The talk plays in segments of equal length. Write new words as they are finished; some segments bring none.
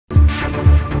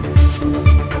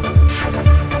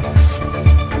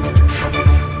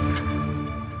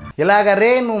ఇలాగ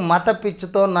రే నువ్వు మత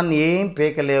పిచ్చితో నన్ను ఏం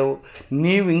పీకలేవు.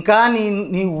 నీవు ఇంకా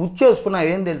నీవు ఉచ్చేసుకున్నావు.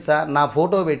 ఏం తెలుసా, నా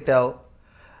ఫోటో పెట్టావు,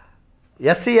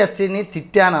 ఎస్సీ ఎస్టీని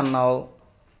తిట్టానన్నావు.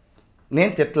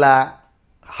 నేను తిట్లా,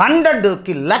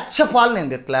 100కి 1,00,000 పాలు నేను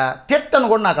తిట్టను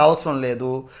కూడా, నాకు అవసరం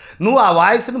లేదు. నువ్వు ఆ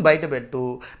వాయిస్ని బయటపెట్టు.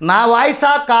 నా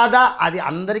వాయిసా కాదా అది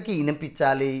అందరికీ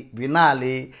వినిపించాలి,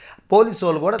 వినాలి. పోలీసు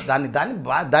వాళ్ళు కూడా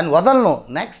దాన్ని వదలను.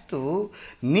 నెక్స్ట్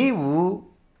నీవు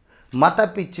మత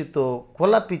పిచ్చితో,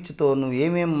 కుల పిచ్చితో నువ్వు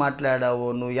ఏమేమి మాట్లాడావో,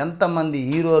 నువ్వు ఎంతమంది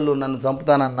హీరోలు నన్ను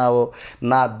చంపుతానన్నావో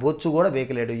నా బొచ్చు కూడా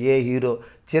బీకలేడు. ఏ హీరో,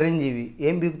 చిరంజీవి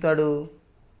ఏం బీకుతాడు?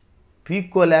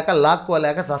 పీక్కోలేక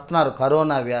లాక్కోలేక చస్తున్నారు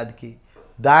కరోనా వ్యాధికి.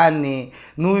 దాన్ని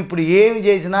నువ్వు ఇప్పుడు ఏమి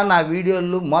చేసినా నా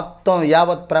వీడియోలు మొత్తం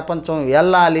యావత్ ప్రపంచం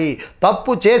వెళ్ళాలి.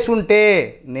 తప్పు చేసుంటే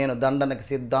నేను దండనకి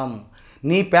సిద్ధం.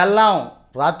 నీ పెళ్ళాం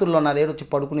రాత్రుల్లో నా దగ్గర వచ్చి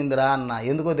పడుకునిందిరా అన్న.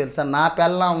 ఎందుకో తెలుసా, నా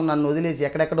పెళ్ళాం నన్ను వదిలేసి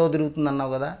ఎక్కడెక్కడో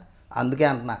తిరుగుతుందన్నావు కదా, అందుకే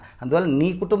అంటున్నా. అందువల్ల నీ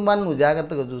కుటుంబాన్ని నువ్వు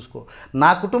జాగ్రత్తగా చూసుకో. నా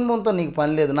కుటుంబంతో నీకు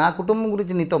పని లేదు. నా కుటుంబం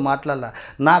గురించి నీతో మాట్లాడాల.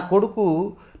 నా కొడుకు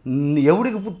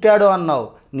ఎవడికి పుట్టాడో అన్నావు.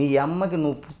 నీ అమ్మకి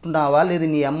నువ్వు పుట్టినావా లేదు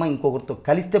నీ అమ్మ ఇంకొకరితో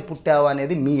కలిస్తే పుట్టావా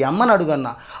అనేది మీ అమ్మని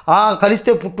అడుగన్నా.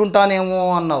 కలిస్తే పుట్టుంటానేమో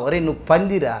అన్నావు. అరే నువ్వు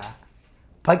పందిరా,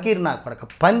 ఫకీర్ నా కొడక,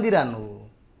 పందిరా నువ్వు.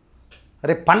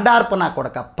 అరే పండార్ప నా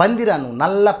కొడక, పందిరా నువ్వు,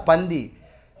 నల్ల పంది.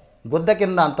 గుద్ద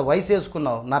కింద అంత వయసు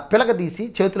వేసుకున్నావు. నా పిలక తీసి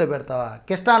చేతిలో పెడతావా?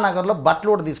 కృష్ణానగర్లో బట్టలు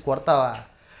కూడా తీసి కొడతావా?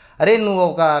 అరే నువ్వు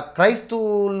ఒక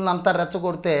క్రైస్తవులంతా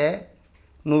రెచ్చగొడితే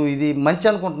నువ్వు ఇది మంచి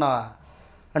అనుకుంటున్నావా?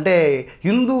 అంటే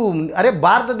హిందూ, అరే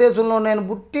భారతదేశంలో నేను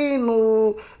పుట్టి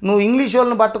నువ్వు ఇంగ్లీష్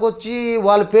వాళ్ళని పట్టుకొచ్చి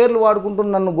వాళ్ళ పేర్లు వాడుకుంటూ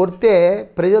నన్ను కొడితే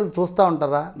ప్రజలు చూస్తూ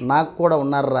ఉంటారా? నాకు కూడా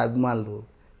ఉన్నారా అభిమానులు.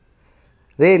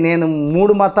 రే నేను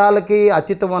 3 మతాలకి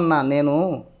అతీతం అన్నా. నేను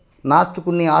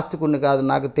నాస్తికుణ్ణి ఆస్తికుణ్ణి కాదు.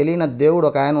 నాకు తెలియని దేవుడు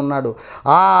ఒక ఆయన ఉన్నాడు.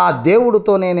 ఆ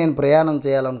దేవుడితోనే నేను ప్రయాణం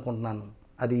చేయాలనుకుంటున్నాను.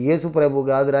 అది యేసు ప్రభు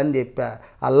కాదురా అని చెప్పా.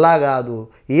 అల్లా కాదు,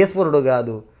 ఈశ్వరుడు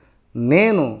కాదు.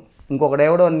 నేను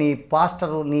ఇంకొకడెవడో నీ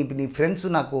పాస్టరు నీ ఫ్రెండ్స్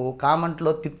నాకు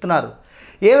కామెంట్లో తిట్టున్నారు.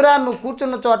 ఏమిరా నువ్వు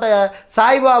కూర్చున్న చోట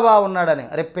సాయిబాబా ఉన్నాడని.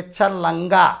 అరే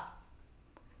పిచ్చర్లంగా,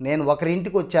 నేను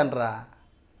ఒకరింటికి వచ్చానురా.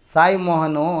 సాయి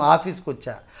మోహన్ ఆఫీస్కి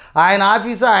వచ్చా. ఆయన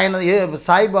ఆఫీసు, ఆయన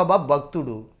సాయిబాబా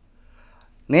భక్తుడు.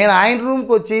 నేను ఆయన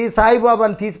రూమ్కి వచ్చి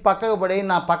సాయిబాబాని తీసి పక్కకు పడి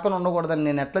నా పక్కన ఉండకూడదని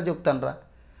నేను ఎట్లా చెప్తానురా?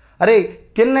 అరే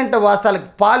తిన్నంట వాసాలకి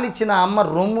పాలిచ్చిన అమ్మ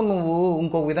రొమ్ము నువ్వు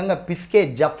ఇంకొక విధంగా పిసికే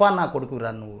జఫా నా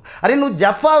కొడుకురా నువ్వు. అరే నువ్వు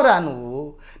జఫావురా నువ్వు.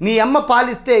 నీ అమ్మ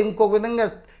పాలిస్తే ఇంకొక విధంగా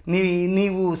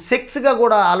నీవు సెక్స్గా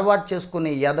కూడా అలవాటు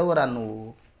చేసుకునే ఎదవరా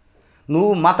నువ్వు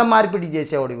మత మార్పిడి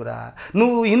చేసేవాడివిరా.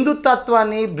 నువ్వు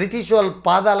హిందుతత్వాన్ని బ్రిటిష్ వాళ్ళ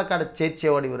పాదాల కాడ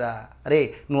చేర్చేవాడివిరా. అరే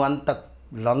నువ్వు అంత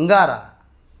లొంగారా.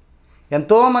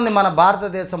 ఎంతోమంది మన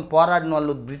భారతదేశం పోరాడిన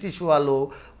వాళ్ళు బ్రిటిష్ వాళ్ళు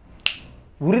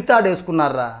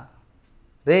ఉరితాడేసుకున్నారా.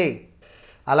 రే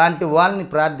అలాంటి వాళ్ళని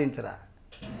ప్రార్థించరా.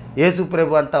 యేసు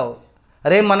ప్రభు అంటావు.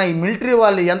 అరే మన ఈ మిలిటరీ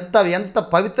వాళ్ళు ఎంత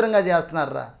పవిత్రంగా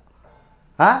చేస్తున్నారా.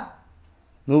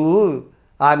 నువ్వు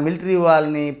ఆ మిలిటరీ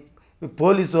వాళ్ళని,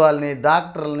 పోలీసు వాళ్ళని,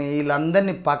 డాక్టర్లని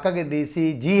వీళ్ళందరినీ పక్కకి తీసి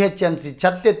జీహెచ్ఎంసీ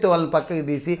చెత్తెత్తి వాళ్ళని పక్కకి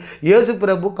తీసి యేసు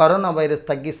ప్రభు కరోనా వైరస్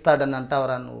తగ్గిస్తాడని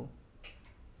అంటావరా నువ్వు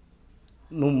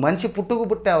మనిషి పుట్టుకు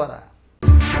పుట్టావరా?